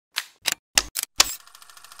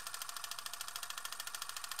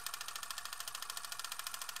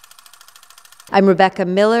I'm Rebecca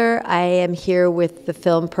Miller. I am here with the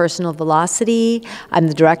film Personal Velocity. I'm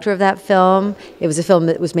the director of that film. It was a film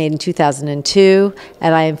that was made in 2002,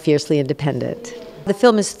 and I am fiercely independent. The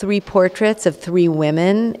film is 3 portraits of 3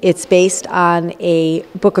 women. It's based on a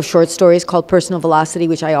book of short stories called Personal Velocity,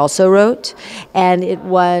 which I also wrote, and it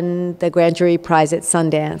won the Grand Jury Prize at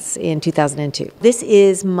Sundance in 2002. This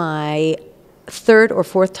is my 3rd or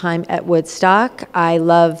 4th time at Woodstock. I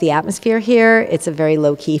love the atmosphere here. It's a very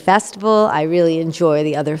low-key festival. I really enjoy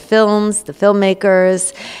the other films, the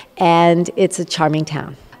filmmakers, and it's a charming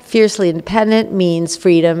town. Fiercely independent means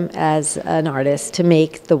freedom as an artist to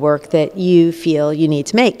make the work that you feel you need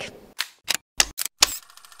to make.